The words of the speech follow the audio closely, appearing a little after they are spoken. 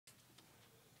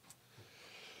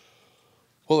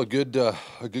Well, a good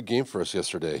game for us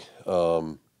yesterday.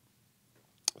 I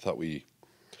thought we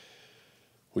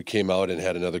came out and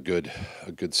had a good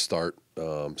start,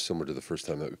 similar to the first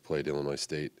time that we played Illinois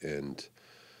State, and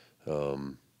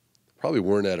probably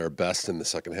weren't at our best in the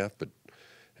second half. But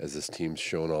as this team's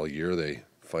shown all year, they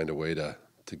find a way to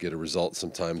get a result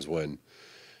sometimes when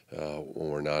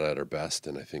we're not at our best.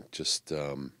 And I think just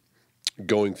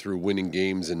going through winning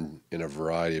games in a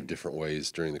variety of different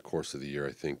ways during the course of the year,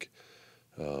 I think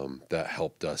that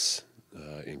helped us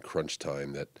in crunch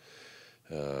time. That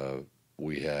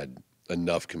we had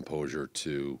enough composure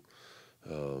to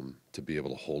be able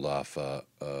to hold off a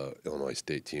Illinois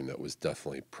State team that was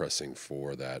definitely pressing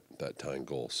for that tying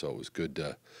goal. So it was good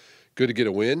to get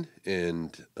a win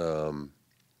and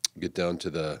get down to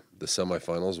the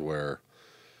semifinals where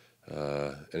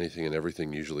anything and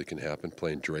everything usually can happen.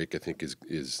 Playing Drake, I think,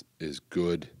 is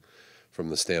good from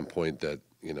the standpoint that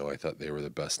I thought they were the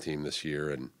best team this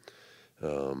year, and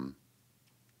I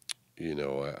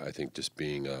think just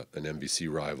being an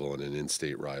MVC rival and an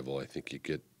in-state rival, I think you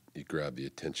grab the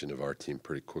attention of our team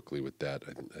pretty quickly with that.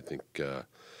 I think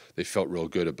they felt real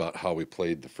good about how we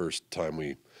played the first time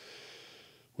we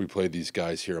played these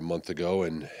guys here a month ago,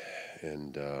 and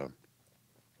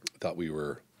thought we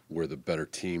were the better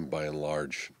team by and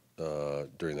large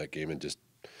during that game, and just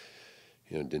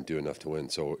didn't do enough to win.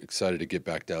 So excited to get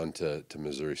back down to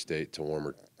Missouri State to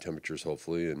warmer temperatures,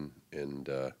 hopefully, and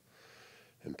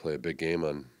play a big game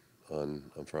on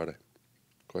Friday.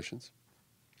 Questions?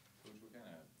 Coach, what kind of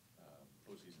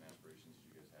postseason aspirations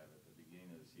did you guys have at the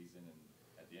beginning of the season and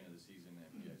at the end of the season?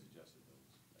 Have you guys adjusted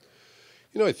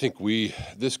those? I think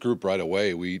this group right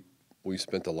away, we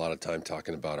spent a lot of time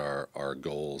talking about our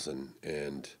goals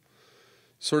and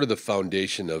sort of the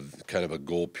foundation of kind of a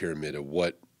goal pyramid of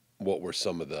what were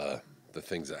some of the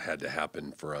things that had to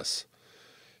happen for us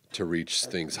to reach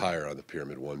things higher on the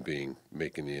pyramid, one being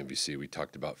making the MVC. We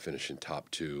talked about finishing top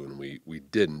two, and we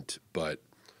didn't, but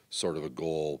sort of a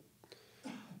goal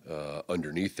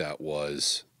underneath that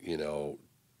was, to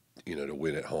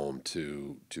win at home,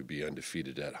 to be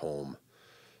undefeated at home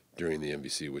during the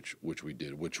MVC, which we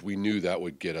did, which we knew that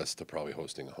would get us to probably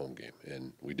hosting a home game,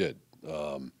 and we did.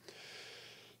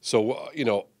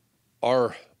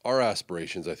 Our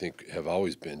aspirations, I think, have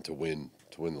always been to win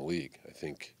the league. I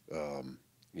think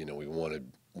we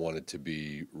wanted to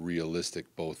be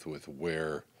realistic both with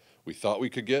where we thought we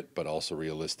could get, but also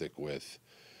realistic with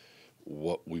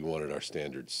what we wanted our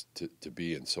standards to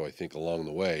be. And so I think along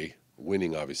the way,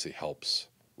 winning obviously helps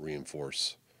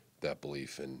reinforce that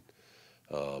belief. And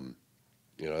I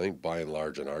think by and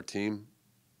large on our team,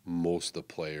 most of the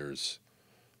players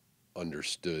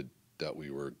understood that we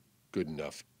were good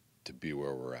enough to be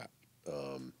where we're at.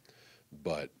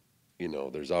 But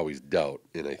there's always doubt.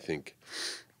 And I think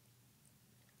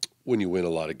when you win a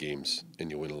lot of games, and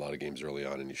you win a lot of games early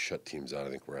on, and you shut teams out, I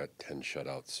think we're at 10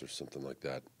 shutouts or something like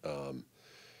that,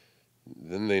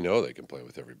 then they know they can play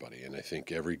with everybody. And I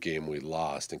think every game we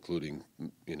lost, including,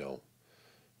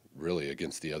 really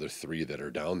against the other three that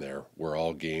are down there, were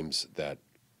all games that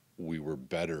we were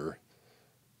better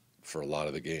for a lot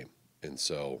of the game. And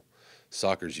so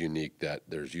soccer's unique that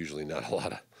there's usually not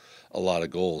a lot of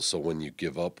goals. So when you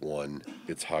give up one,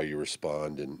 it's how you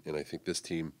respond. And I think this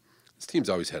team's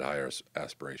always had higher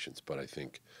aspirations, but I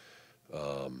think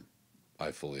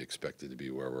I fully expected to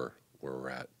be where we're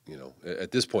at.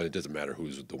 At this point, it doesn't matter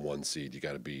who's the one seed. You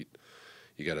got to beat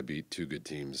two good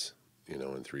teams,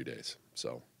 in 3 days.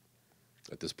 So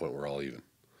at this point, we're all even.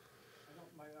 I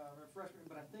don't my refreshment,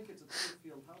 but I think it's a turf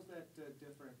field. How's that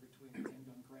different between games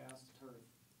on grass, turf?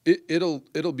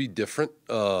 It'll be different.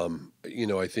 I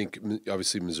think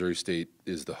obviously Missouri State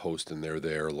is the host, and they're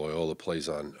there. Loyola plays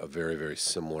on a very, very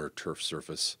similar turf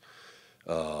surface.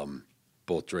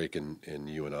 Both Drake and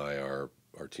UNI are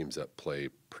teams that play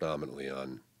predominantly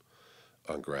on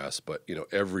grass. But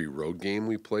every road game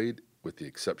we played, with the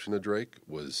exception of Drake,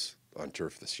 was on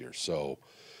turf this year. So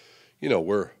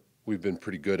we've been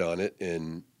pretty good on it,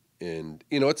 and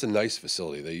it's a nice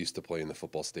facility. They used to play in the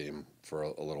football stadium for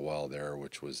a little while there,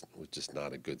 which was just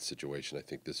not a good situation. I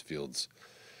think this field's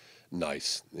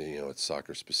nice. It's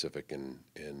soccer specific, and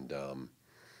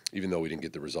even though we didn't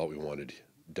get the result we wanted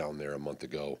down there a month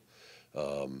ago,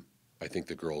 I think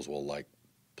the girls will like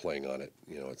playing on it.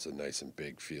 It's a nice and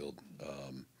big field,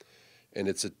 and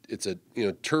it's a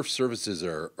turf surfaces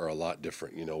are a lot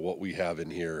different. What we have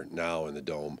in here now in the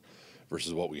dome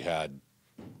versus what we had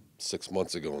 6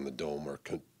 months ago in the dome are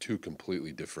two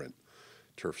completely different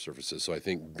turf surfaces. So I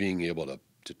think being able to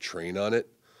train on it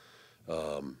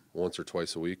once or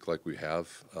twice a week like we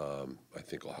have, I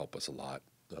think will help us a lot.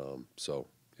 So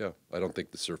yeah, I don't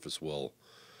think the surface will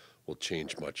will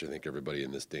change much. I think everybody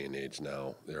in this day and age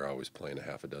now, they're always playing a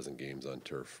half a dozen games on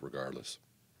turf regardless.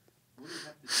 What do you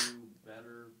have to do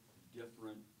better,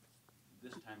 different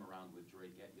this time around with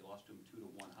Drake? You lost to him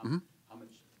 2-1. How much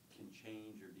can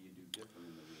change, or do you do different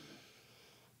in the arena?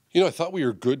 You know, I thought we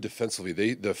were good defensively.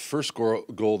 The first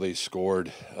goal they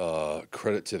scored,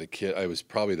 credit to the kid. It was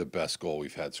probably the best goal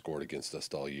we've had scored against us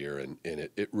all year, and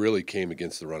it really came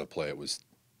against the run of play. It was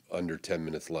under 10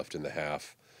 minutes left in the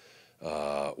half.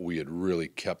 We had really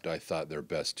kept, I thought, their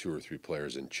best 2 or 3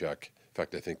 players in check. In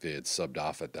fact, I think they had subbed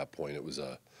off at that point. It was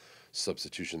a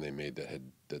substitution they made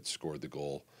that scored the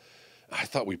goal. I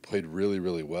thought we played really,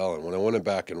 really well. And when I went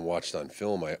back and watched on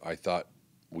film, I thought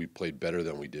we played better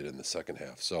than we did in the second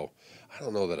half. So I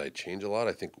don't know that I'd change a lot.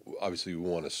 I think obviously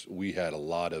we had a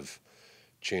lot of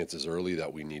chances early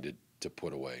that we needed to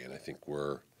put away. And I think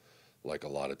we're like a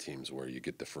lot of teams where you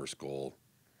get the first goal,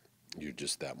 you're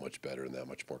just that much better and that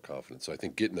much more confident. So I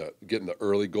think getting the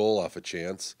early goal off a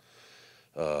chance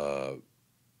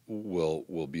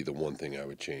will be the one thing I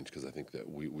would change, because I think that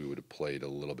we would have played a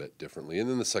little bit differently. And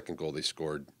then the second goal they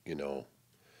scored,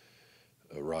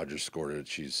 Rogers scored it.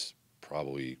 She's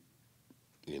probably,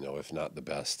 if not the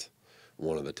best,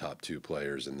 one of the top 2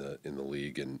 players in the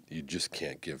league, and you just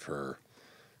can't give her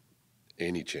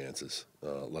any chances,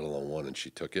 let alone one. And she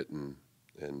took it, and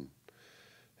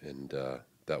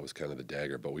that was kind of the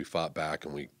dagger. But we fought back,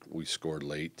 and we scored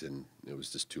late, and it was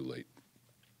just too late.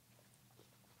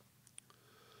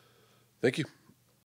 Thank you.